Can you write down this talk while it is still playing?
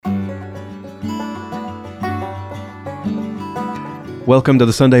Welcome to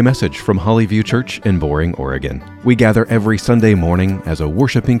the Sunday message from Hollyview Church in Boring, Oregon. We gather every Sunday morning as a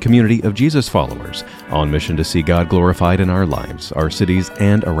worshiping community of Jesus followers on mission to see God glorified in our lives, our cities,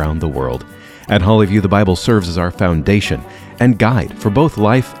 and around the world. At Hollyview, the Bible serves as our foundation and guide for both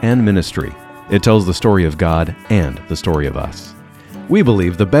life and ministry. It tells the story of God and the story of us. We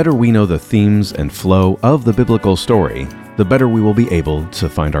believe the better we know the themes and flow of the biblical story, the better we will be able to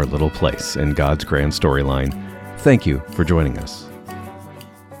find our little place in God's grand storyline. Thank you for joining us.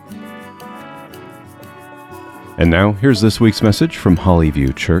 And now, here's this week's message from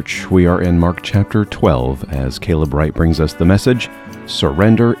Hollyview Church. We are in Mark chapter 12 as Caleb Wright brings us the message,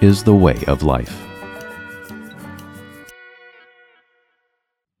 Surrender is the Way of Life.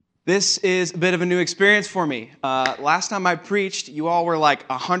 This is a bit of a new experience for me. Last time I preached, you all were like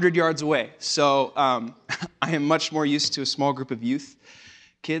 100 yards away. So I am much more used to a small group of youth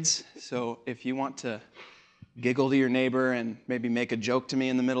kids. So if you want to giggle to your neighbor and maybe make a joke to me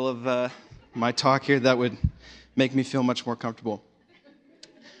in the middle of my talk here, that would make me feel much more comfortable.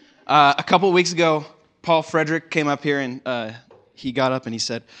 A couple of weeks ago, Paul Frederick came up here and he got up and he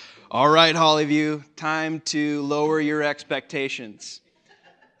said, "All right, Hollyview, time to lower your expectations."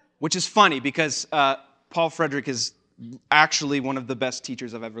 Which is funny because Paul Frederick is actually one of the best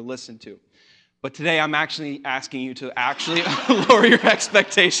teachers I've ever listened to. But today I'm actually asking you to actually lower your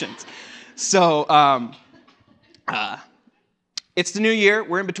expectations. So it's the new year.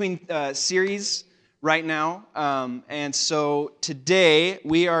 We're in between series right now. And so today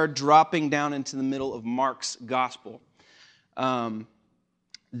we are dropping down into the middle of Mark's gospel.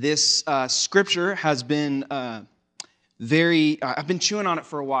 This scripture has been I've been chewing on it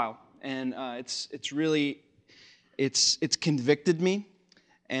for a while, and it's convicted me,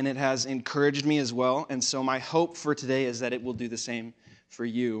 and it has encouraged me as well. And so my hope for today is that it will do the same for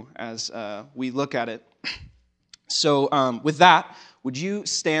you as we look at it. So with that, would you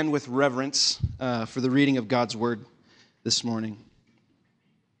stand with reverence for the reading of God's word this morning?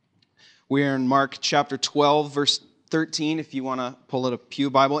 We're in Mark chapter 12, verse 13, if you want to pull out a pew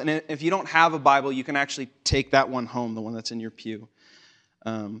Bible. And if you don't have a Bible, you can actually take that one home, the one that's in your pew.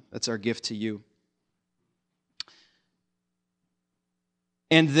 That's our gift to you.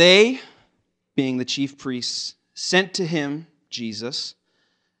 And they, being the chief priests, sent to him, Jesus,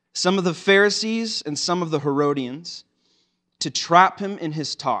 some of the Pharisees and some of the Herodians, to trap him in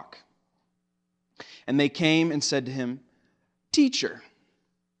his talk. And they came and said to him, "Teacher,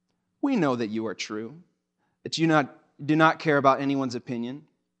 we know that you are true, that you do not care about anyone's opinion,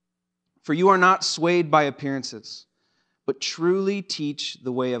 for you are not swayed by appearances, but truly teach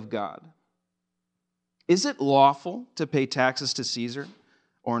the way of God. Is it lawful to pay taxes to Caesar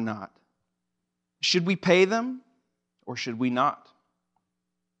or not? Should we pay them or should we not?"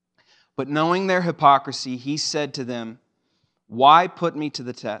 But knowing their hypocrisy, he said to them, "Why put me to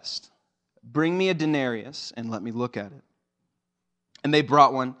the test? Bring me a denarius and let me look at it." And they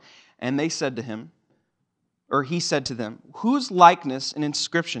brought one, and he said to them, "Whose likeness and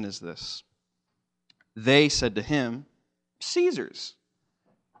inscription is this?" They said to him, "Caesar's."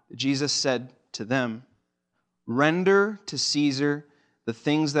 Jesus said to them, "Render to Caesar the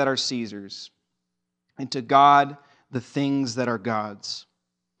things that are Caesar's, and to God the things that are God's."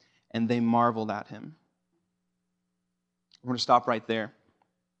 And they marveled at him. We're going to stop right there.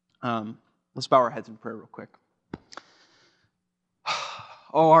 Let's bow our heads in prayer real quick.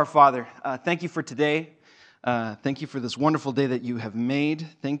 Oh, our Father, thank you for today. Thank you for this wonderful day that you have made.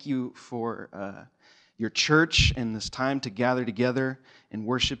 Thank you for your church and this time to gather together and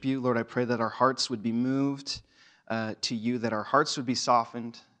worship you. Lord, I pray that our hearts would be moved to you, that our hearts would be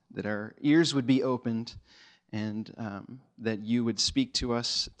softened, that our ears would be opened, and that you would speak to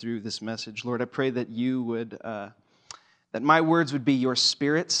us through this message. Lord, I pray that you would, that my words would be your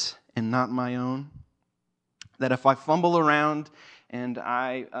Spirit's and not my own. That if I fumble around and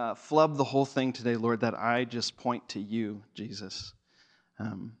I flub the whole thing today, Lord, that I just point to you, Jesus.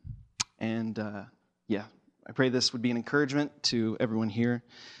 I pray this would be an encouragement to everyone here.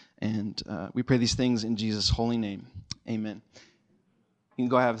 And we pray these things in Jesus' holy name. Amen. You can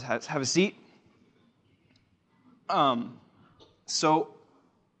go have a seat. So,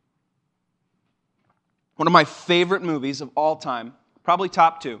 one of my favorite movies of all time, probably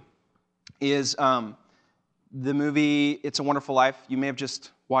top two, is the movie It's a Wonderful Life. You may have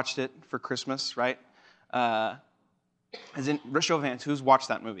just watched it for Christmas, right? As in, show of hands, who's watched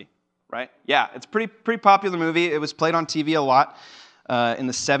that movie, right? Yeah, it's a pretty popular movie. It was played on TV a lot in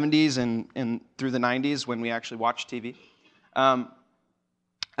the 70s and through the 90s when we actually watched TV.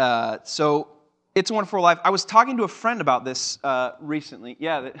 So It's a Wonderful Life. I was talking to a friend about this recently.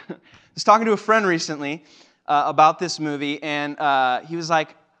 I was talking to a friend recently about this movie, and he was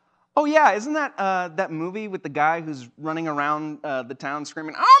like, "Oh yeah, isn't that that movie with the guy who's running around the town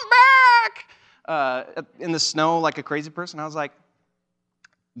screaming, 'I'm back!' In the snow like a crazy person?" I was like,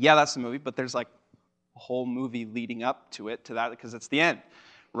 "Yeah, that's the movie, but there's like a whole movie leading up to that because it's the end,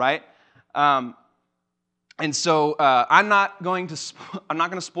 right?" And so I'm not going to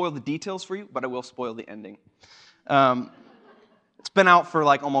spoil the details for you, but I will spoil the ending. It's been out for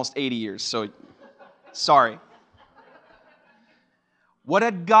like almost 80 years, so sorry. What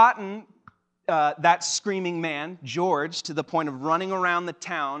had gotten that screaming man, George, to the point of running around the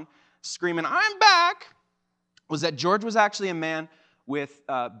town screaming, "I'm back," was that George was actually a man with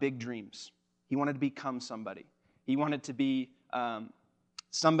big dreams. He wanted to become somebody. He wanted to be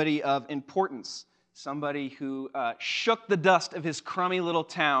somebody of importance, somebody who shook the dust of his crummy little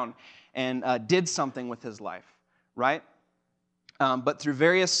town and did something with his life, right? But through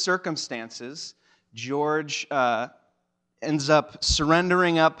various circumstances, George ends up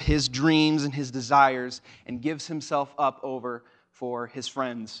surrendering up his dreams and his desires and gives himself up over for his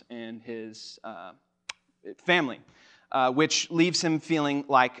friends and his family, which leaves him feeling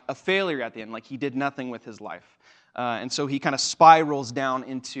like a failure at the end, like he did nothing with his life. And so he kind of spirals down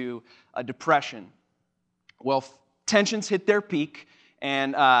into a depression. Well, tensions hit their peak,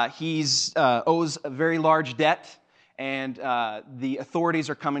 and he owes a very large debt, and the authorities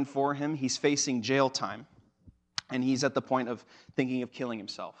are coming for him. He's facing jail time, and he's at the point of thinking of killing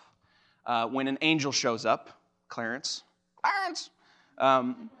himself. When an angel shows up, Clarence,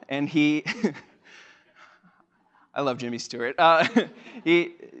 and he... I love Jimmy Stewart.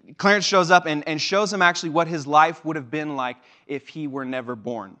 Clarence shows up and shows him actually what his life would have been like if he were never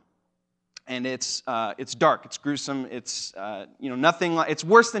born. And it's dark, it's gruesome, it's nothing like, it's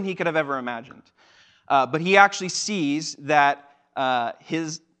worse than he could have ever imagined. But he actually sees that what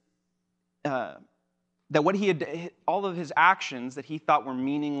he had, all of his actions that he thought were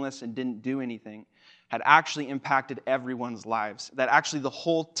meaningless and didn't do anything, had actually impacted everyone's lives. That actually the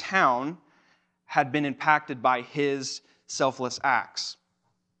whole town had been impacted by his selfless acts.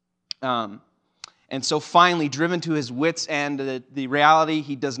 And so finally, driven to his wits' end, the reality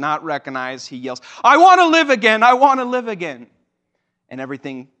he does not recognize, he yells, "I want to live again! I want to live again!" And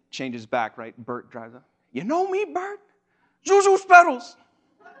everything changes back, right? Bert drives up. "You know me, Bert? Zuzu Spettles."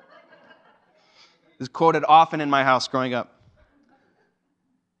 This is quoted often in my house growing up.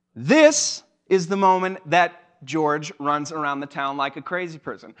 This is the moment that George runs around the town like a crazy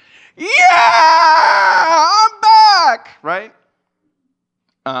person. "Yeah, I'm back!" Right?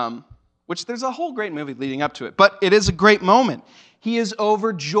 Which there's a whole great movie leading up to it. But it is a great moment. He is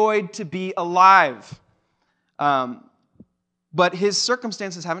overjoyed to be alive. But his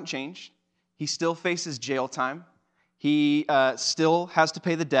circumstances haven't changed. He still faces jail time. He still has to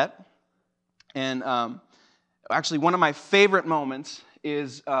pay the debt. And actually, one of my favorite moments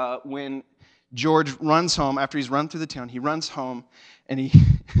is when George runs home after he's run through the town. He runs home and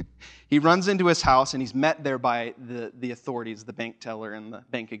he runs into his house, and he's met there by the authorities, the bank teller and the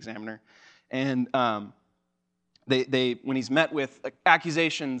bank examiner. And when he's met with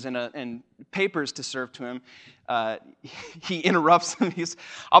accusations and papers to serve to him, he interrupts them.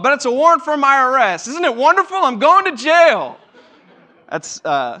 "I'll bet it's a warrant for my arrest. Isn't it wonderful? I'm going to jail." That's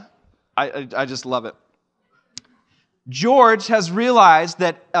I just love it. George has realized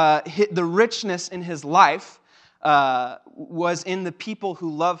that the richness in his life was in the people who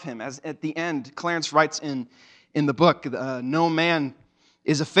love him. As at the end, Clarence writes in the book, no man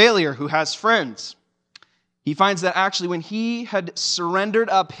is a failure who has friends. He finds that actually when he had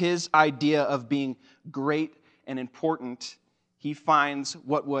surrendered up his idea of being great and important, he finds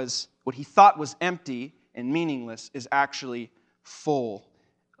what he thought was empty and meaningless is actually full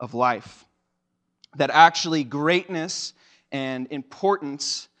of life. That actually greatness and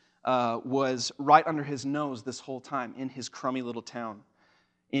importance was right under his nose this whole time in his crummy little town,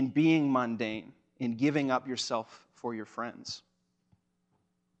 in being mundane, in giving up yourself for your friends.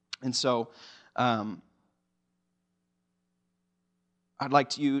 And so I'd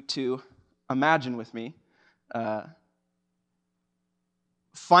like you to imagine with me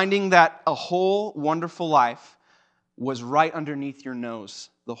finding that a whole wonderful life was right underneath your nose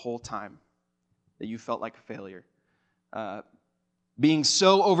the whole time, that you felt like a failure. Being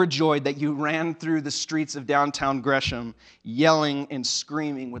so overjoyed that you ran through the streets of downtown Gresham yelling and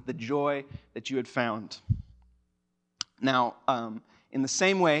screaming with the joy that you had found. Now, in the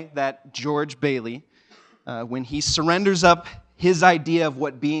same way that George Bailey, when he surrenders up his idea of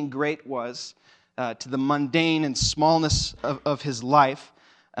what being great was to the mundane and smallness of his life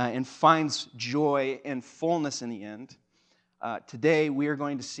and finds joy and fullness in the end, today we are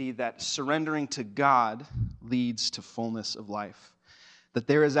going to see that surrendering to God leads to fullness of life. That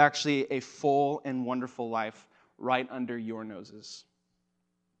there is actually a full and wonderful life right under your noses.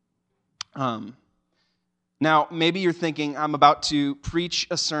 Now, maybe you're thinking, I'm about to preach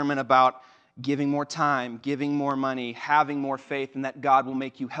a sermon about giving more time, giving more money, having more faith, and that God will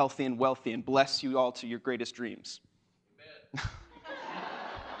make you healthy and wealthy and bless you all to your greatest dreams.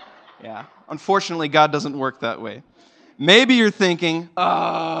 Yeah, unfortunately, God doesn't work that way. Maybe you're thinking,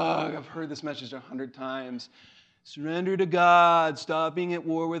 I've heard this message 100 times. Surrender to God, stop being at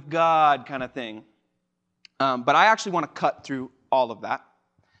war with God, kind of thing. But I actually want to cut through all of that.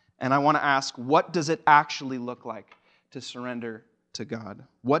 And I want to ask, what does it actually look like to surrender to God?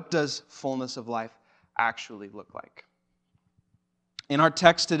 What does fullness of life actually look like? In our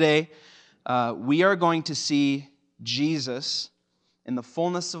text today, we are going to see Jesus in the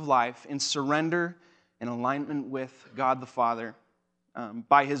fullness of life, in surrender, in alignment with God the Father.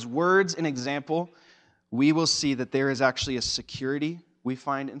 By his words and example, we will see that there is actually a security we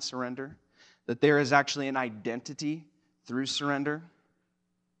find in surrender, that there is actually an identity through surrender,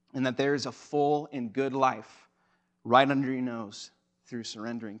 and that there is a full and good life right under your nose through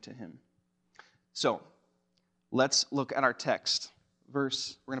surrendering to him. So, let's look at our text. We're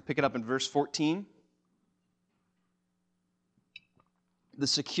going to pick it up in verse 14. The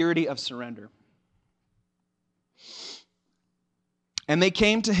security of surrender. And they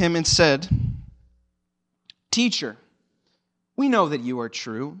came to him and said, "Teacher, we know that you are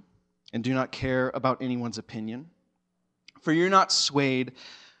true and do not care about anyone's opinion, for you're not swayed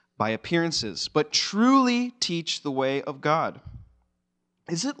by appearances, but truly teach the way of God.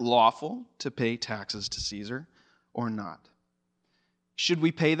 Is it lawful to pay taxes to Caesar or not? Should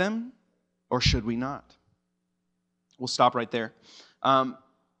we pay them or should we not?" We'll stop right there.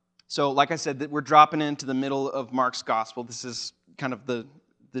 So, like I said, that we're dropping into the middle of Mark's gospel. This is kind of the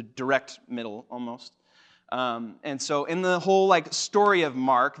direct middle almost. And so in the whole story of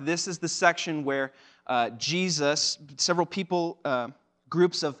Mark, this is the section where Jesus, several people,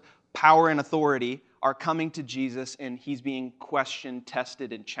 groups of power and authority are coming to Jesus, and he's being questioned,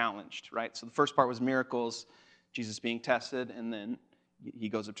 tested, and challenged, right? So the first part was miracles, Jesus being tested, and then he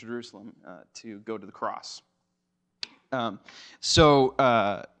goes up to Jerusalem to go to the cross. The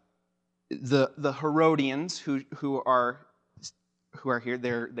Herodians who are here,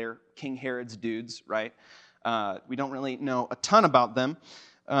 they're King Herod's dudes, right? We don't really know a ton about them.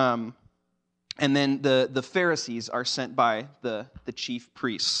 And then the Pharisees are sent by the chief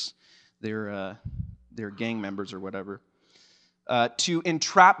priests. They're gang members or whatever, to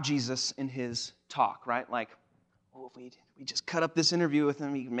entrap Jesus in his talk, right? Like, if we just cut up this interview with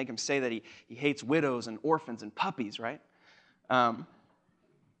him, we can make him say that he hates widows and orphans and puppies, right?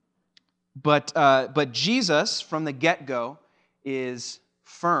 But Jesus, from the get-go, is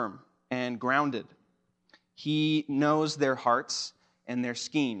firm and grounded. He knows their hearts and their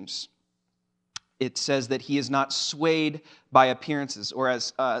schemes. It says that he is not swayed by appearances, or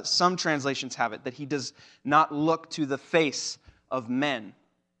as some translations have it, that he does not look to the face of men,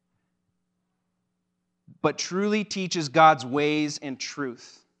 but truly teaches God's ways and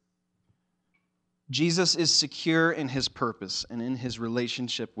truth. Jesus is secure in his purpose and in his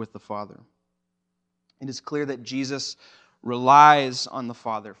relationship with the Father. It is clear that Jesus relies on the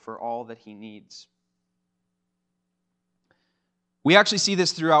Father for all that he needs. We actually see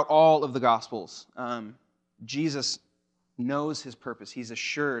this throughout all of the Gospels. Jesus knows his purpose. He's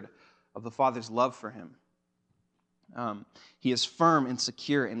assured of the Father's love for him. He is firm and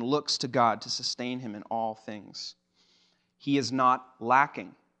secure and looks to God to sustain him in all things. He is not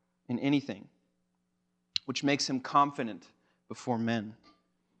lacking in anything, which makes him confident before men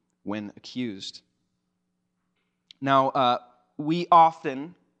when accused. Now, we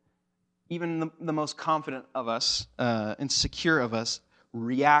often, even the most confident of us and secure of us,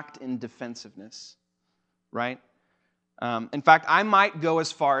 react in defensiveness, right? In fact, I might go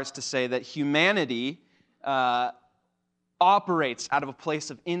as far as to say that humanity operates out of a place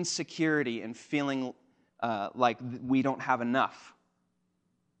of insecurity and feeling like we don't have enough.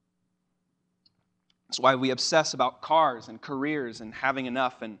 That's why we obsess about cars and careers and having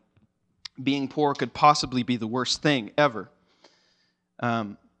enough, and being poor could possibly be the worst thing ever.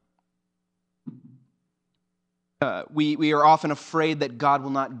 We are often afraid that God will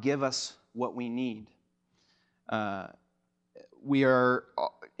not give us what we need. We are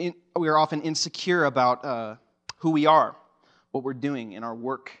often insecure about who we are, what we're doing in our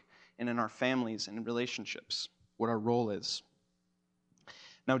work and in our families and in relationships, what our role is.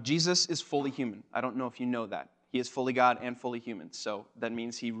 Now, Jesus is fully human. I don't know if you know that. He is fully God and fully human. So that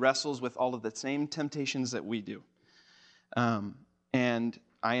means he wrestles with all of the same temptations that we do. And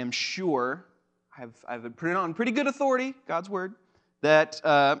I am sure, I've put it on pretty good authority, God's word, that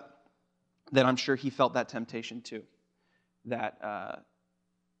I'm sure he felt that temptation too. That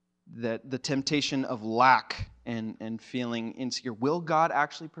the temptation of lack and feeling insecure. Will God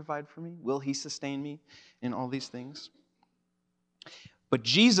actually provide for me? Will he sustain me in all these things? But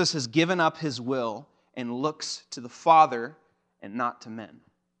Jesus has given up his will and looks to the Father and not to men.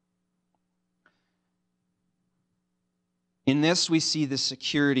 In this, we see the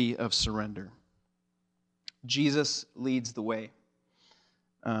security of surrender. Jesus leads the way.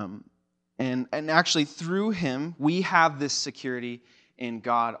 And actually, through him, we have this security in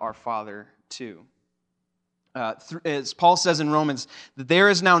God our Father too. As Paul says in Romans, that there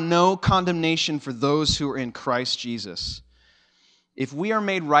is now no condemnation for those who are in Christ Jesus. If we are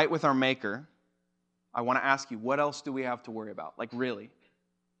made right with our Maker, I want to ask you, what else do we have to worry about? Like really,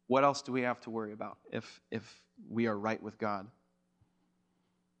 what else do we have to worry about if we are right with God?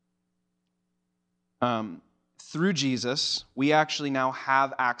 Through Jesus, we actually now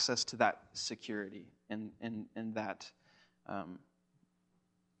have access to that security and that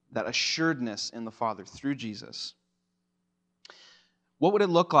assuredness in the Father through Jesus. What would it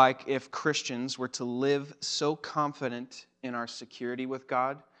look like if Christians were to live so confident in our security with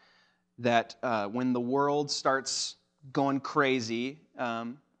God that when the world starts going crazy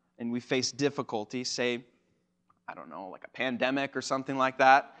and we face difficulty, say, I don't know, like a pandemic or something like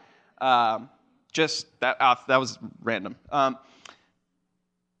that, that was random.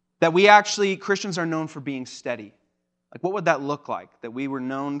 That we actually, Christians are known for being steady. Like, what would that look like? That we were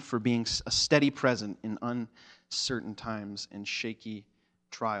known for being a steady present in uncertain times and shaky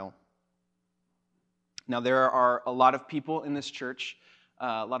trial. Now, there are a lot of people in this church,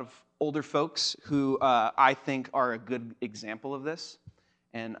 a lot of older folks who I think are a good example of this.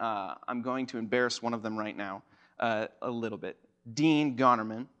 And I'm going to embarrass one of them right now a little bit. Dean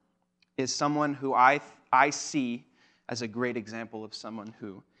Gonerman is someone who I see as a great example of someone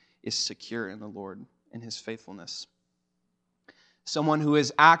who is secure in the Lord and his faithfulness. Someone who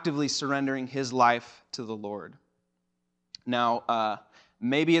is actively surrendering his life to the Lord. Now,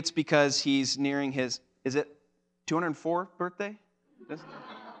 maybe it's because he's nearing his, is it 204th birthday?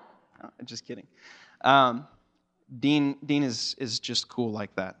 I'm just kidding. Dean is just cool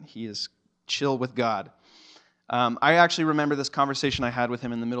like that. He is chill with God. I actually remember this conversation I had with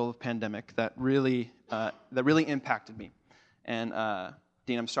him in the middle of the pandemic that really impacted me. And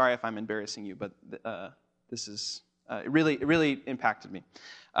Dean, I'm sorry if I'm embarrassing you, but this is it really impacted me.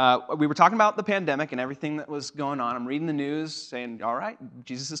 We were talking about the pandemic and everything that was going on. I'm reading the news saying, all right,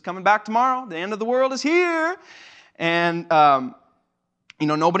 Jesus is coming back tomorrow. The end of the world is here. And,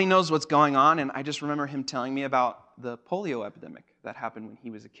 nobody knows what's going on. And I just remember him telling me about the polio epidemic that happened when he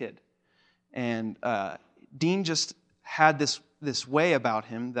was a kid. And Dean just had this way about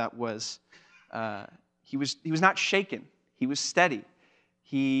him that was, he was not shaken. He was steady.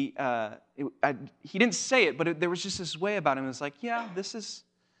 He didn't say it, but there was just this way about him. It was like, yeah, this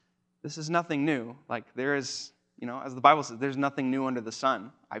is nothing new. Like there is, as the Bible says, there's nothing new under the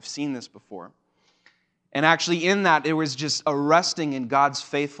sun. I've seen this before. And actually in that, it was just a resting in God's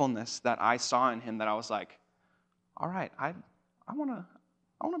faithfulness that I saw in him that I was like, all right, I want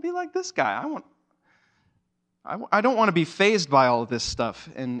to be like this guy. I don't want to be fazed by all of this stuff.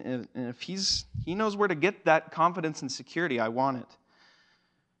 And if he knows where to get that confidence and security, I want it.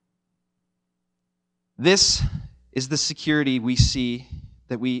 This is the security we see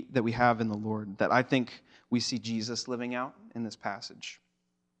that we have in the Lord, that I think we see Jesus living out in this passage.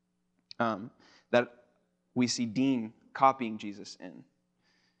 That we see Dean copying Jesus in.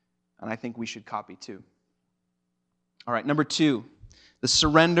 And I think we should copy too. All right, number 2, the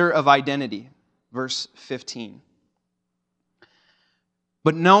surrender of identity. Verse 15.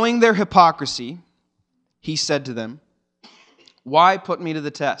 But knowing their hypocrisy, he said to them, why put me to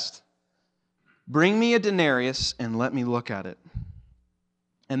the test? Bring me a denarius and let me look at it.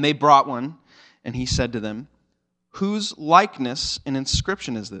 And they brought one, and he said to them, whose likeness and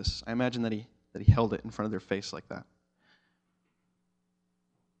inscription is this? I imagine that he held it in front of their face like that.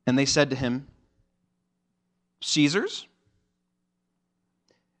 And they said to him, Caesar's?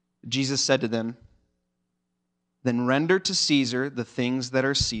 Jesus said to them, then render to Caesar the things that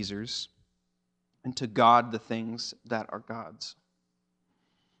are Caesar's, and to God the things that are God's.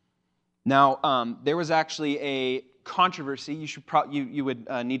 Now, there was actually a controversy you would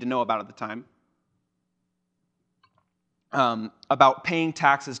need to know about at the time about paying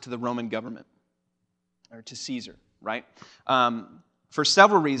taxes to the Roman government, or to Caesar, right? For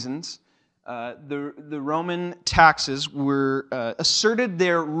several reasons. The Roman taxes were asserted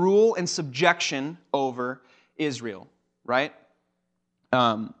their rule and subjection over Israel. right?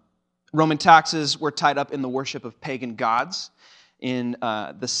 Roman taxes were tied up in the worship of pagan gods, in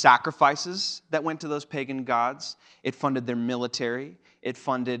the sacrifices that went to those pagan gods. It funded their military. It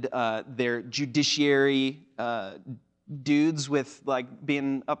funded their judiciary dudes with like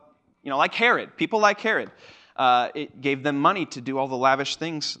being up, like Herod, people like Herod. It gave them money to do all the lavish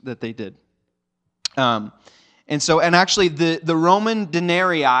things that they did. And actually the Roman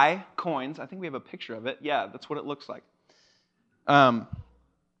denarii coins, I think we have a picture of it. Yeah, that's what it looks like.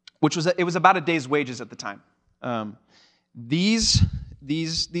 It was about a day's wages at the time. These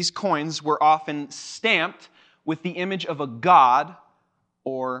coins were often stamped with the image of a god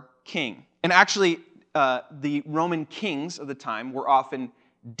or king. And actually, the Roman kings of the time were often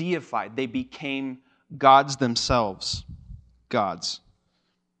deified. They became gods themselves. Gods.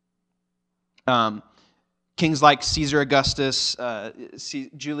 Kings like Caesar Augustus,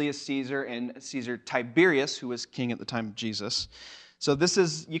 Julius Caesar, and Caesar Tiberius, who was king at the time of Jesus. So this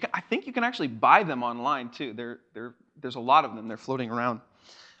is, I think you can actually buy them online too. There's a lot of them. They're floating around.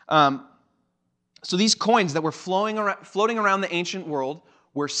 So these coins that were floating around the ancient world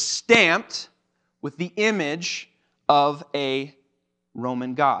were stamped with the image of a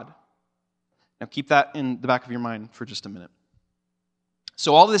Roman god. Now keep that in the back of your mind for just a minute.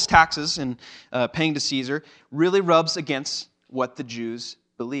 So all of this taxes and paying to Caesar really rubs against what the Jews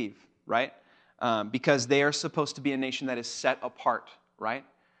believe, right? Because they are supposed to be a nation that is set apart, right?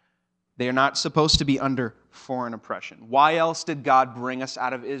 They are not supposed to be under foreign oppression. Why else did God bring us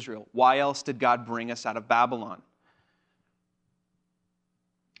out of Israel? Why else did God bring us out of Babylon?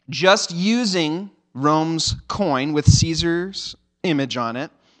 Just using Rome's coin with Caesar's image on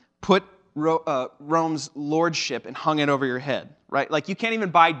it put Rome's lordship and hung it over your head, right? Like you can't even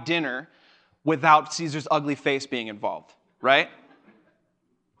buy dinner without Caesar's ugly face being involved, right?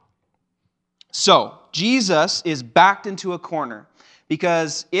 So Jesus is backed into a corner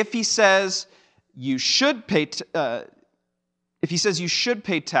because if he says you should pay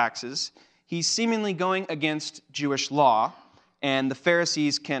taxes, he's seemingly going against Jewish law, and the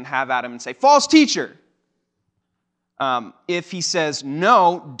Pharisees can have at him and say, "False teacher." If he says,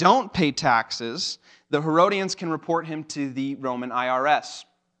 "No, don't pay taxes," the Herodians can report him to the Roman IRS.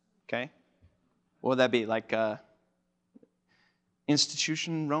 Okay? What would that be? Like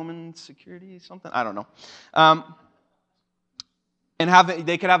institution Roman security, something? I don't know. And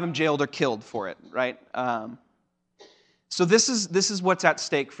they could have him jailed or killed for it, right? So this is what's at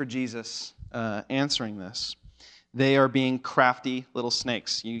stake for Jesus answering this. They are being crafty little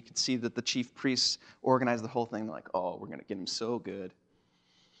snakes. You can see that the chief priests organized the whole thing. They're like, "Oh, we're going to get him so good."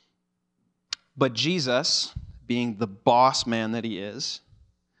 But Jesus, being the boss man that he is,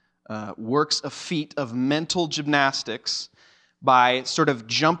 works a feat of mental gymnastics by sort of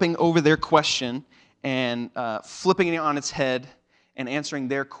jumping over their question and flipping it on its head and answering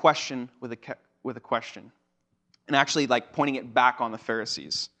their question with a question, and actually like pointing it back on the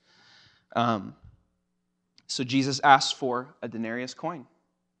Pharisees. So Jesus asks for a denarius coin,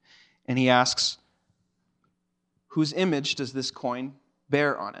 and he asks, whose image does this coin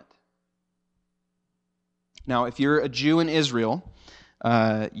bear on it? Now, if you're a Jew in Israel,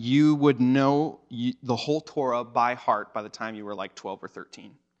 you would know the whole Torah by heart by the time you were like 12 or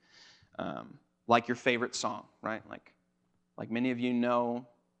 13. Like your favorite song, right? Like many of you know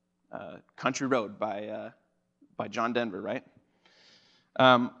Country Road by John Denver, right?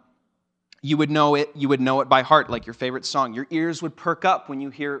 You would know it by heart, like your favorite song. Your ears would perk up when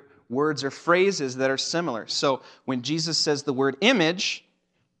you hear words or phrases that are similar. So when Jesus says the word image,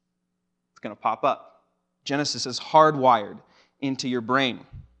 it's going to pop up. Genesis is hardwired into your brain.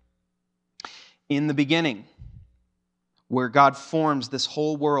 In the beginning, where God forms this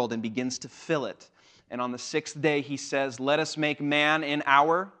whole world and begins to fill it, and on the sixth day he says, "Let us make man in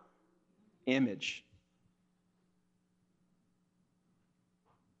our image."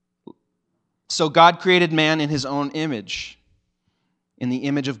 So God created man in his own image. In the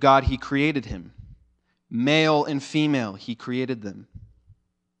image of God he created him. Male and female he created them.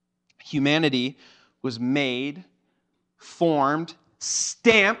 Humanity was made, formed,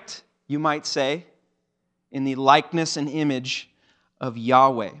 stamped, you might say, in the likeness and image of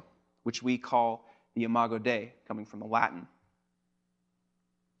Yahweh, which we call the Imago Dei, coming from the Latin.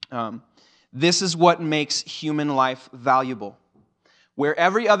 This is what makes human life valuable. Where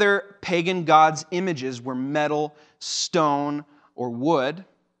every other pagan god's images were metal, stone, or wood,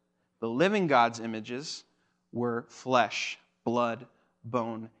 the living God's images were flesh, blood,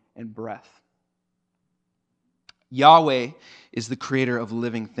 bone, and breath. Yahweh is the creator of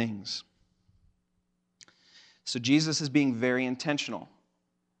living things. So Jesus is being very intentional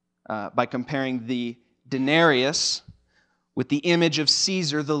by comparing the denarius with the image of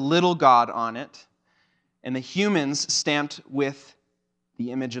Caesar, the little god, on it, and the humans stamped with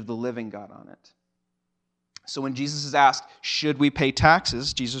the image of the living God on it. So when Jesus is asked, should we pay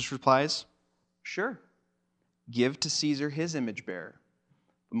taxes? Jesus replies, sure. Give to Caesar his image bearer.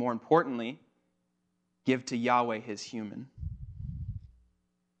 But more importantly, give to Yahweh his human.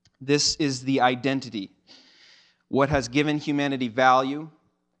 This is the identity, what has given humanity value.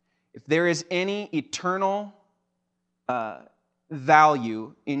 If there is any eternal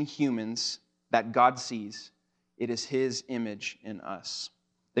value in humans that God sees, it is his image in us.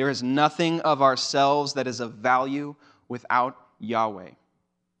 There is nothing of ourselves that is of value without Yahweh.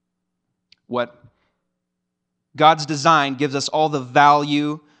 What God's design gives us all the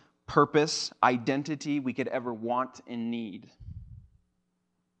value, purpose, identity we could ever want and need.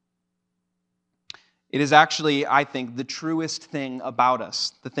 It is actually, I think, the truest thing about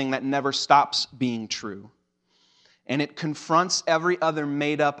us, the thing that never stops being true. And it confronts every other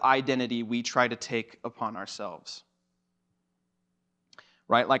made-up identity we try to take upon ourselves.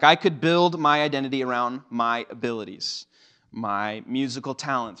 Right? Like I could build my identity around my abilities, my musical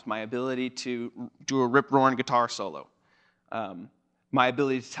talents, my ability to do a rip-roaring guitar solo, my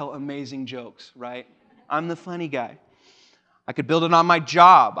ability to tell amazing jokes, right? I'm the funny guy. I could build it on my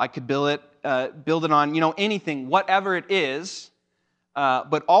job. I could build it on, anything, whatever it is.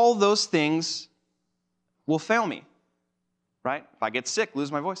 But all those things will fail me, right? If I get sick, lose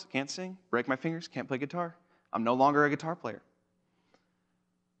my voice, I can't sing, break my fingers, can't play guitar. I'm no longer a guitar player.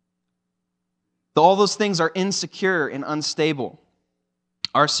 All those things are insecure and unstable.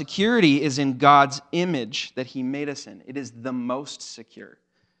 Our security is in God's image that he made us in. It is the most secure.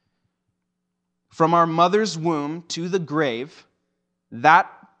 From our mother's womb to the grave, that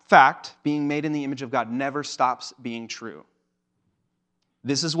fact, being made in the image of God, never stops being true.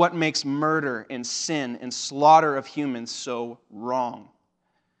 This is what makes murder and sin and slaughter of humans so wrong.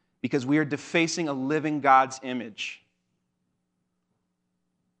 Because we are defacing a living God's image.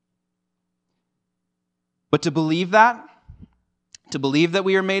 But to believe that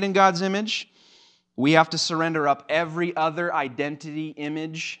we are made in God's image, we have to surrender up every other identity,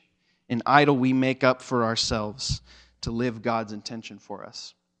 image, and idol we make up for ourselves to live God's intention for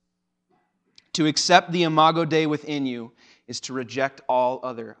us. To accept the imago Dei within you is to reject all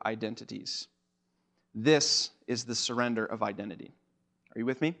other identities. This is the surrender of identity. Are you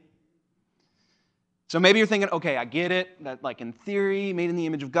with me? So maybe you're thinking, okay, I get it, that like in theory, made in the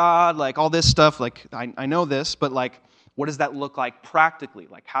image of God, like all this stuff, like I know this, but like what does that look like practically?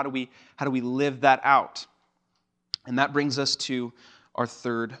 Like how do we live that out? And that brings us to our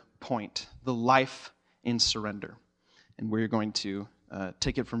third point, the life in surrender. And we're going to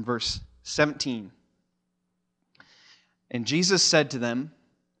take it from verse 17. And Jesus said to them,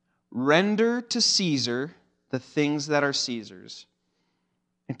 "Render to Caesar the things that are Caesar's,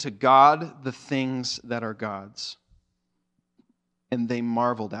 and to God the things that are God's." And they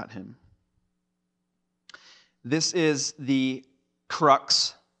marveled at him. This is the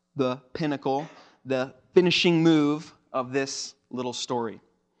crux, the pinnacle, the finishing move of this little story.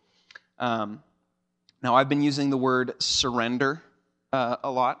 Now, I've been using the word surrender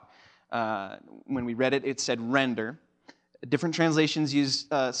a lot. When we read it, it said render. Different translations use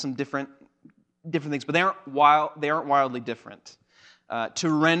some different things, but they aren't wildly different. To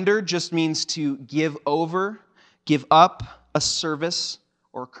render just means to give over, give up a service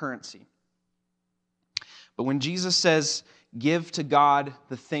or currency. But when Jesus says, give to God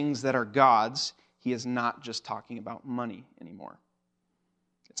the things that are God's, he is not just talking about money anymore.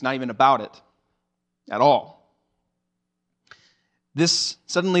 It's not even about it at all. This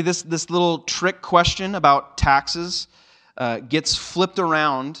little trick question about taxes gets flipped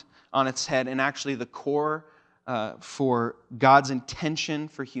around on its head, and actually the core for God's intention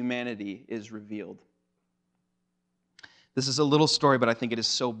for humanity is revealed. This is a little story, but I think it is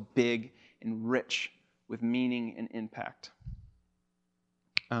so big and rich with meaning and impact.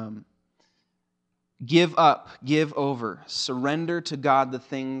 Give up, give over, surrender to God the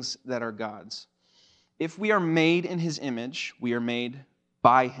things that are God's. If we are made in his image, we are made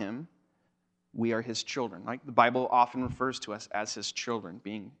by him, we are his children. Like the Bible often refers to us as his children,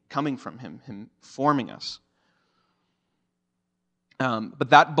 coming from him forming us. But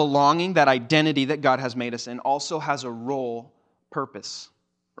that belonging, that identity that God has made us in also has a role, purpose,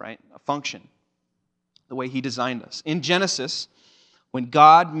 right? A function, the way he designed us. In Genesis, when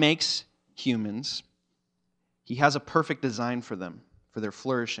God makes humans, he has a perfect design for them, for their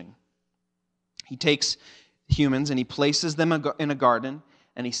flourishing. He takes humans and he places them in a garden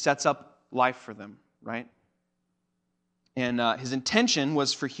and he sets up life for them, right? And his intention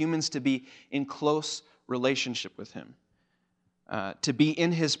was for humans to be in close relationship with him. to be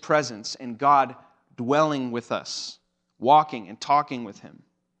in his presence and God dwelling with us, walking and talking with him,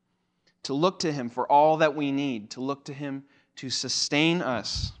 to look to him for all that we need, to look to him to sustain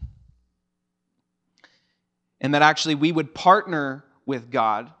us. And that actually we would partner with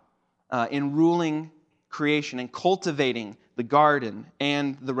God in ruling creation and cultivating the garden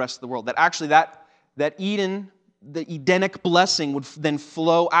and the rest of the world. That actually that Eden, the Edenic blessing would then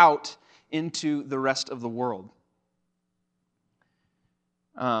flow out into the rest of the world.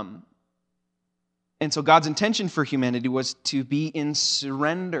 And so God's intention for humanity was to be in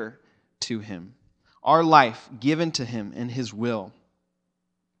surrender to him, our life given to him in his will.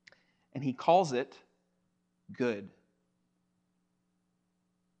 And he calls it good.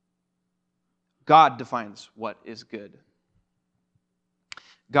 God defines what is good.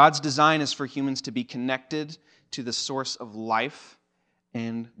 God's design is for humans to be connected to the source of life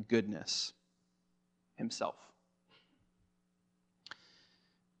and goodness, himself.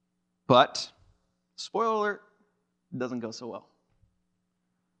 But, spoiler alert, it doesn't go so well.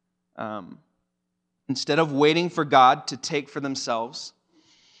 Instead of waiting for God to take for themselves,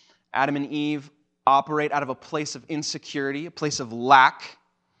 Adam and Eve operate out of a place of insecurity, a place of lack.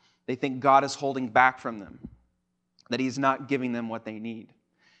 They think God is holding back from them, that he's not giving them what they need.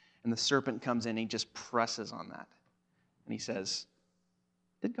 And the serpent comes in and he just presses on that. And he says,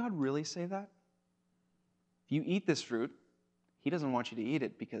 did God really say that? If you eat this fruit, he doesn't want you to eat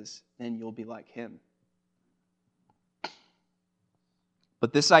it because then you'll be like him.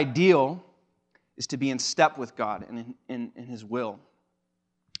 But this ideal is to be in step with God and in his will.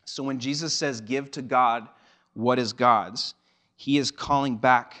 So when Jesus says, give to God what is God's, he is calling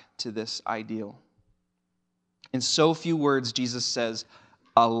back to this ideal. In so few words, Jesus says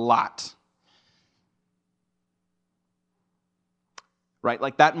a lot. Right?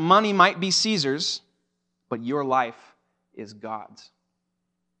 Like that money might be Caesar's, but your life is God's.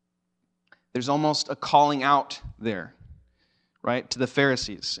 There's almost a calling out there, right, to the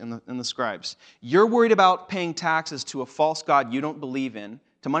Pharisees and the scribes. You're worried about paying taxes to a false god you don't believe in,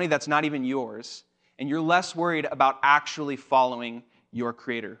 to money that's not even yours, and you're less worried about actually following your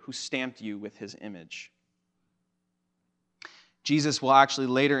Creator who stamped you with his image. Jesus will actually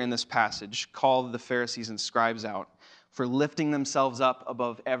later in this passage call the Pharisees and scribes out for lifting themselves up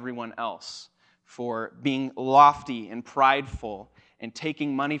above everyone else, for being lofty and prideful and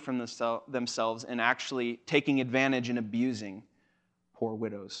taking money from themselves and actually taking advantage and abusing poor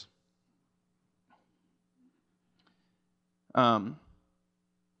widows.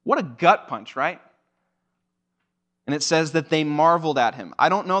 What a gut punch, right? And it says that they marveled at him. I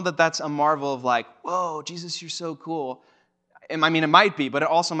don't know that that's a marvel of like, whoa, Jesus, you're so cool. I mean, it might be, but it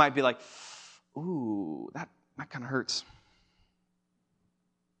also might be like, ooh, that kind of hurts.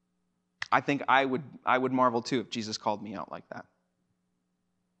 I think I would marvel too if Jesus called me out like that.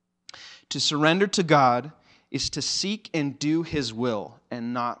 To surrender to God is to seek and do his will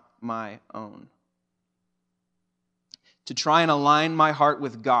and not my own. To try and align my heart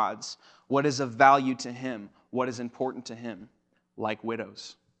with God's, what is of value to him, what is important to him, like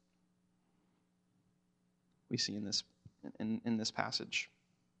widows. We see in this passage.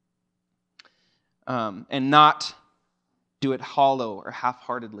 And not do it hollow or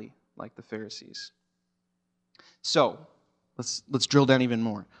half-heartedly like the Pharisees. So, let's drill down even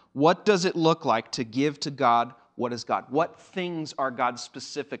more. What does it look like to give to God what is God? What things are God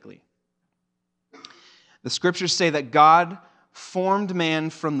specifically? The scriptures say that God formed man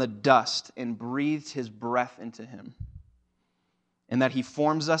from the dust and breathed his breath into him, and that he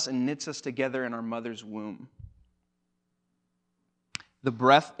forms us and knits us together in our mother's womb. The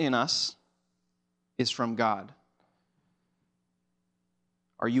breath in us is from God.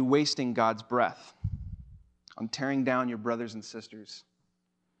 Are you wasting God's breath on tearing down your brothers and sisters,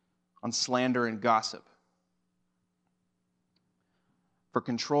 on slander and gossip, for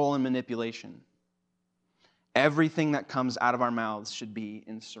control and manipulation? Everything that comes out of our mouths should be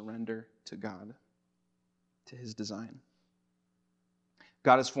in surrender to God, to his design.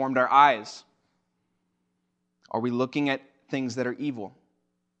 God has formed our eyes. Are we looking at things that are evil?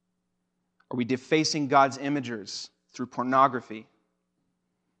 Are we defacing God's imagers through pornography?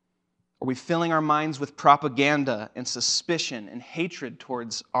 Are we filling our minds with propaganda and suspicion and hatred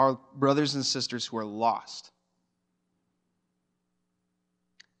towards our brothers and sisters who are lost?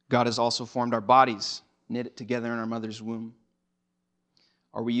 God has also formed our bodies, knit it together in our mother's womb.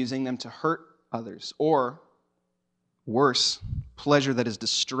 Are we using them to hurt others? Or, worse, pleasure that is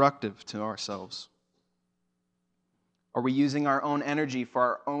destructive to ourselves? Are we using our own energy for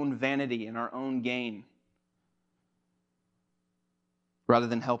our own vanity and our own gain rather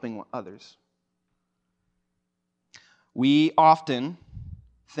than helping others? We often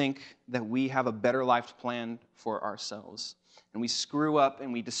think that we have a better life planned for ourselves. And we screw up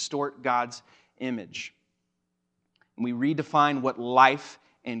and we distort God's image. And we redefine what life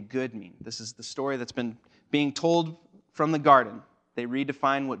and good mean. This is the story that's been being told from the garden. They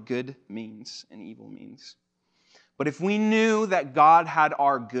redefine what good means and evil means. But if we knew that God had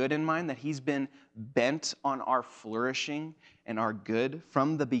our good in mind, that He's been bent on our flourishing and our good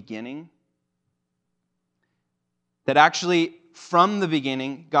from the beginning, that actually from the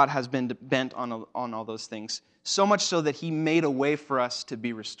beginning God has been bent on all those things, so much so that He made a way for us to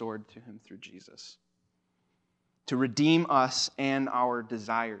be restored to Him through Jesus, to redeem us and our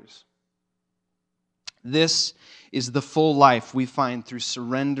desires. This is the full life we find through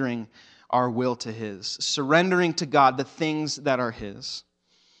surrendering our will to His, surrendering to God the things that are His,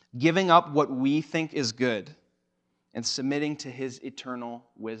 giving up what we think is good, and submitting to His eternal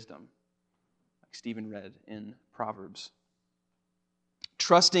wisdom, like Stephen read in Proverbs.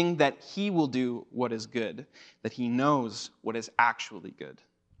 Trusting that He will do what is good, that He knows what is actually good.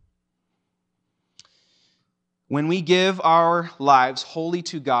 When we give our lives wholly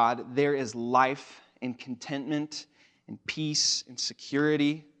to God, there is life and contentment and peace and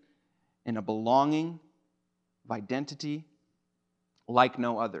security and a belonging of identity like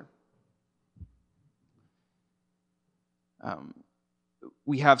no other.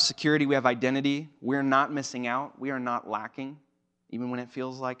 We have security, we have identity. We're not missing out. We are not lacking, even when it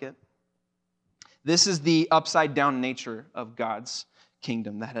feels like it. This is the upside-down nature of God's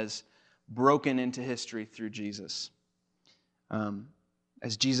kingdom that has broken into history through Jesus.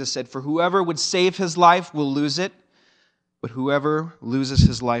 As Jesus said, "For whoever would save his life will lose it, but whoever loses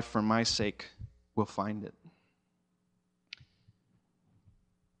his life for my sake will find it."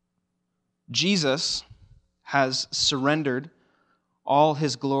 Jesus has surrendered all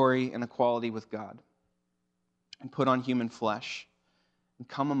His glory and equality with God and put on human flesh and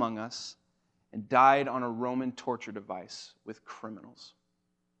come among us and died on a Roman torture device with criminals.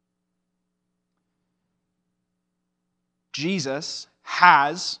 Jesus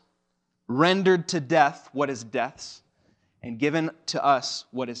has rendered to death what is death's and given to us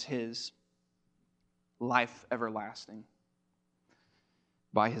what is His, life everlasting,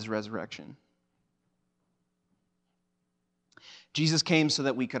 by His resurrection. Jesus came so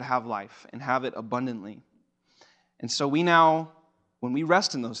that we could have life and have it abundantly. And so we now, when we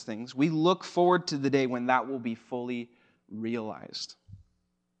rest in those things, we look forward to the day when that will be fully realized.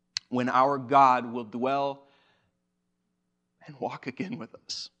 When our God will dwell and walk again with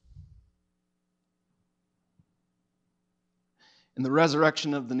us. In the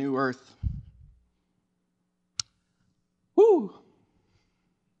resurrection of the new earth. Woo!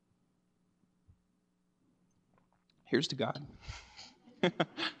 Here's to God.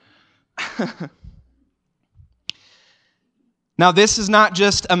 Now, this is not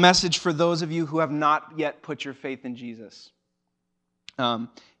just a message for those of you who have not yet put your faith in Jesus.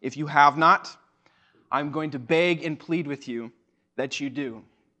 If you have not, I'm going to beg and plead with you that you do.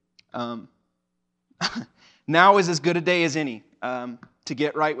 Now is as good a day as any to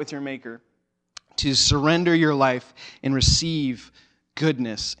get right with your Maker, to surrender your life and receive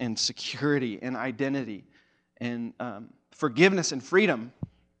goodness and security and identity and forgiveness and freedom.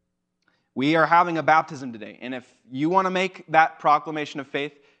 We are having a baptism today, and if you want to make that proclamation of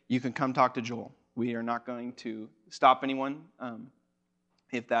faith, you can come talk to Joel. We are not going to stop anyone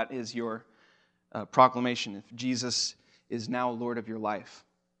if that is your proclamation, if Jesus is now Lord of your life.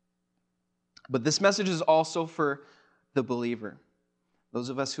 But this message is also for the believer, those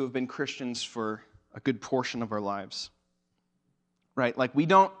of us who have been Christians for a good portion of our lives. Right? Like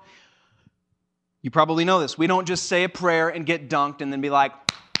you probably know this, we don't just say a prayer and get dunked and then be like,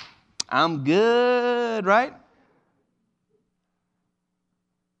 I'm good, right?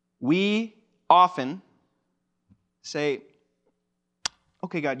 We often say,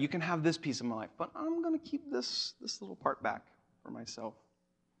 okay, God, you can have this piece of my life, but I'm going to keep this little part back for myself.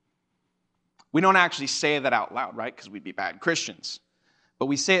 We don't actually say that out loud, right? Because we'd be bad Christians. But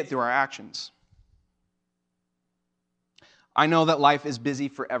we say it through our actions. I know that life is busy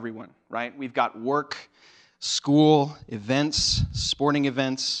for everyone, right? We've got work, school, events, sporting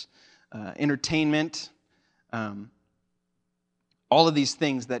events, entertainment, all of these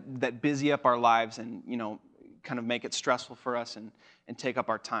things that busy up our lives and, kind of make it stressful for us and take up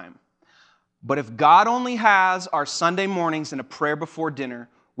our time. But if God only has our Sunday mornings and a prayer before dinner,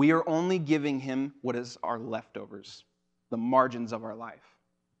 we are only giving Him what is our leftovers, the margins of our life.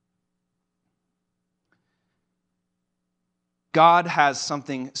 God has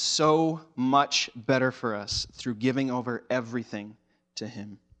something so much better for us through giving over everything to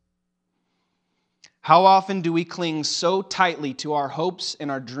Him. How often do we cling so tightly to our hopes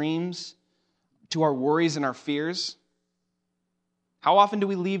and our dreams, to our worries and our fears? How often do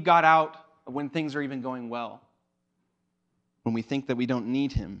we leave God out when things are even going well? When we think that we don't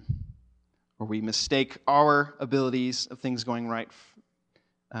need Him, or we mistake our abilities of things going right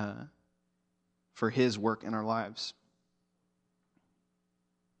for His work in our lives.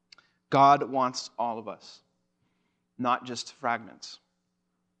 God wants all of us, not just fragments.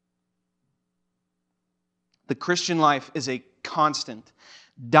 The Christian life is a constant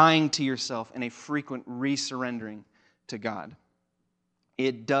dying to yourself and a frequent resurrendering to God.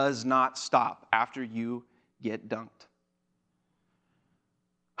 It does not stop after you get dunked.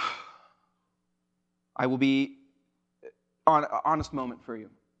 I will be on an honest moment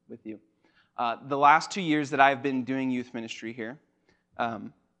with you. The last 2 years that I've been doing youth ministry here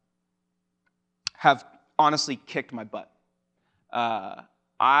have honestly kicked my butt.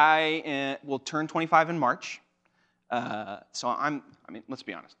 I will turn 25 in March. So let's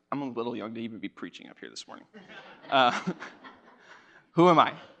be honest. I'm a little young to even be preaching up here this morning. Who am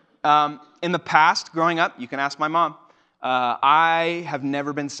I? In the past, growing up, you can ask my mom, I have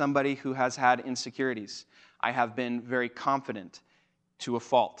never been somebody who has had insecurities. I have been very confident to a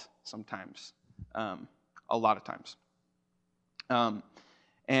fault sometimes, a lot of times.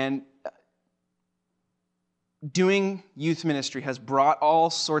 And doing youth ministry has brought all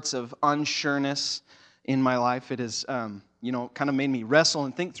sorts of unsureness in my life. It has, kind of made me wrestle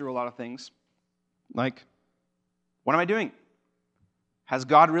and think through a lot of things. Like, what am I doing? Has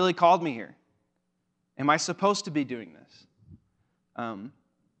God really called me here? Am I supposed to be doing this?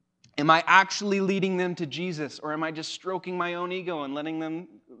 Am I actually leading them to Jesus, or am I just stroking my own ego and letting them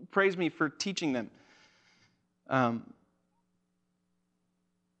praise me for teaching them? Am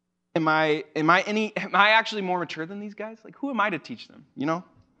I actually more mature than these guys? Like, who am I to teach them?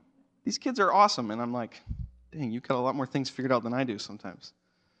 These kids are awesome, and I'm like, dang, you've got a lot more things figured out than I do sometimes.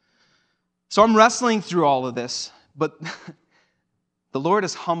 So I'm wrestling through all of this, but the Lord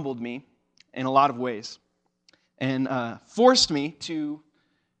has humbled me in a lot of ways and forced me to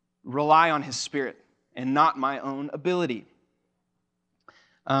rely on His Spirit and not my own ability.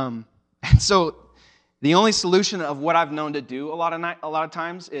 And so the only solution of what I've known to do a lot of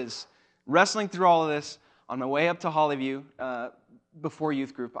times is wrestling through all of this on my way up to Hollyview before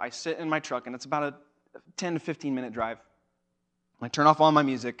youth group. I sit in my truck, and it's about a 10 to 15 minute drive. I turn off all my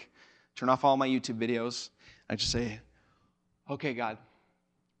music, turn off all my YouTube videos. I just say, okay, God,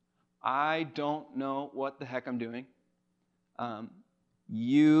 I don't know what the heck I'm doing.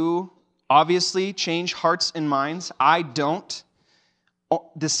 You obviously change hearts and minds. I don't.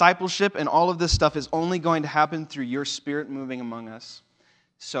 Discipleship and all of this stuff is only going to happen through your Spirit moving among us.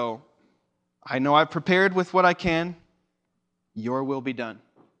 So I know I've prepared with what I can. Your will be done.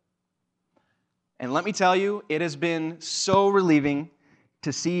 And let me tell you, it has been so relieving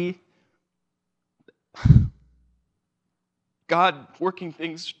to see God working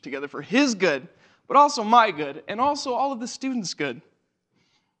things together for His good, but also my good, and also all of the students' good.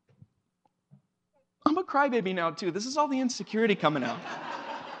 I'm a crybaby now, too. This is all the insecurity coming out.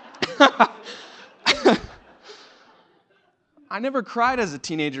 I never cried as a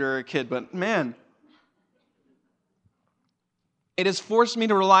teenager or a kid, but man, it has forced me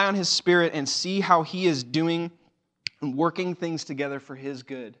to rely on His Spirit and see how He is doing and working things together for His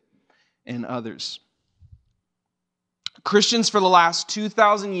good and others. Christians for the last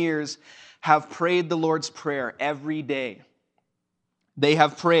 2,000 years have prayed the Lord's Prayer every day. They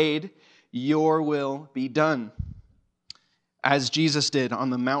have prayed, your will be done, as Jesus did on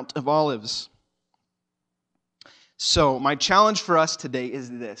the Mount of Olives. So my challenge for us today is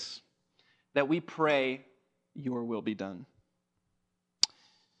this, that we pray, your will be done.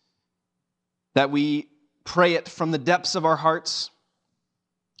 That we pray it from the depths of our hearts,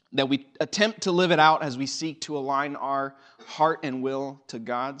 that we attempt to live it out as we seek to align our heart and will to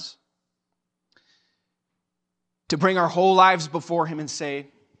God's, to bring our whole lives before Him and say,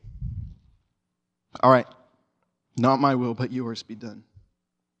 all right, not my will, but yours be done.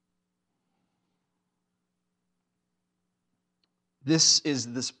 This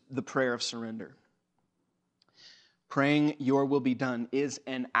is the prayer of surrender. Praying your will be done is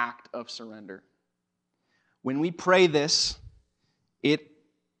an act of surrender. When we pray this,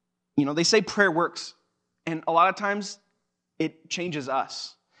 they say prayer works, and a lot of times it changes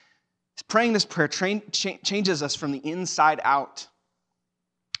us. Praying this prayer changes us from the inside out.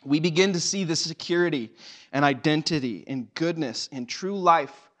 We begin to see the security and identity and goodness and true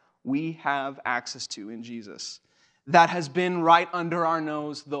life we have access to in Jesus that has been right under our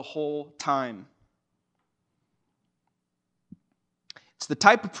nose the whole time. It's the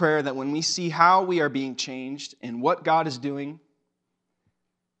type of prayer that when we see how we are being changed and what God is doing,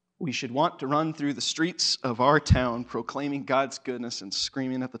 we should want to run through the streets of our town proclaiming God's goodness and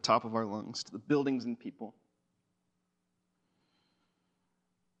screaming at the top of our lungs to the buildings and people.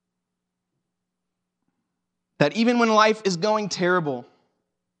 That even when life is going terrible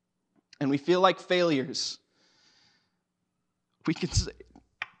and we feel like failures, we can say,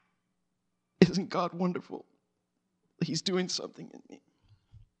 isn't God wonderful? He's doing something in me.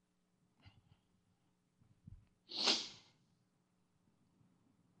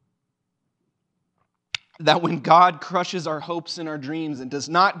 That when God crushes our hopes and our dreams and does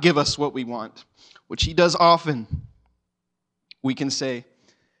not give us what we want, which He does often, we can say,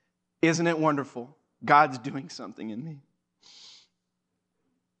 isn't it wonderful? God's doing something in me.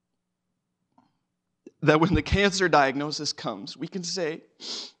 That when the cancer diagnosis comes, we can say,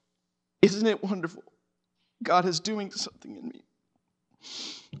 isn't it wonderful? God is doing something in me.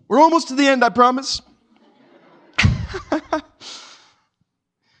 We're almost to the end, I promise.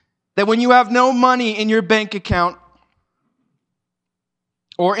 That when you have no money in your bank account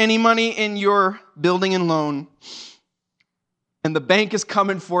or any money in your building and loan, and the bank is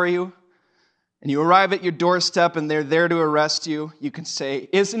coming for you, and you arrive at your doorstep and they're there to arrest you, you can say,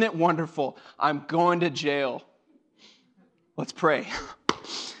 isn't it wonderful? I'm going to jail. Let's pray.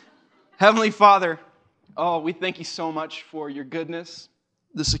 Heavenly Father, we thank you so much for your goodness,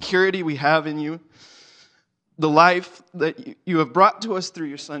 the security we have in you, the life that you have brought to us through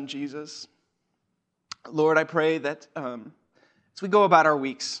your Son, Jesus. Lord, I pray that as we go about our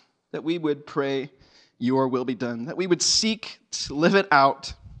weeks, that we would pray your will be done, that we would seek to live it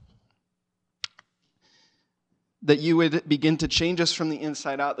out, that you would begin to change us from the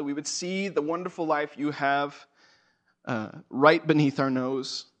inside out, that we would see the wonderful life you have right beneath our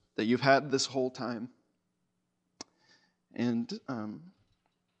nose, that you've had this whole time. And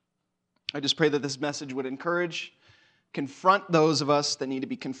I just pray that this message would confront those of us that need to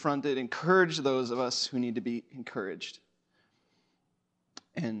be confronted, encourage those of us who need to be encouraged.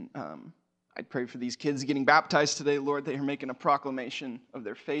 And I'd pray for these kids getting baptized today, Lord, that you're making a proclamation of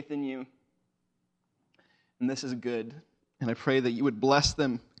their faith in you. And this is good. And I pray that you would bless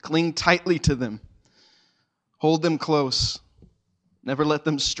them, cling tightly to them, hold them close, never let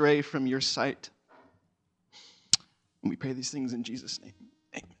them stray from your sight. And we pray these things in Jesus' name.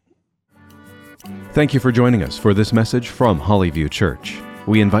 Amen. Thank you for joining us for this message from Hollyview Church.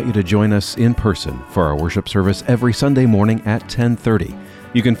 We invite you to join us in person for our worship service every Sunday morning at 10:30.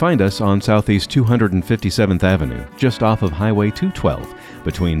 You can find us on Southeast 257th Avenue, just off of Highway 212,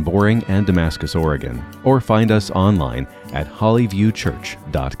 between Boring and Damascus, Oregon, or find us online at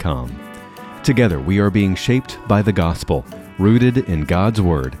hollyviewchurch.com. Together, we are being shaped by the gospel, rooted in God's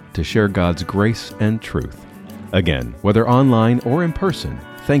Word to share God's grace and truth. Again, whether online or in person,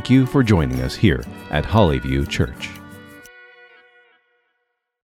 thank you for joining us here at Hollyview Church.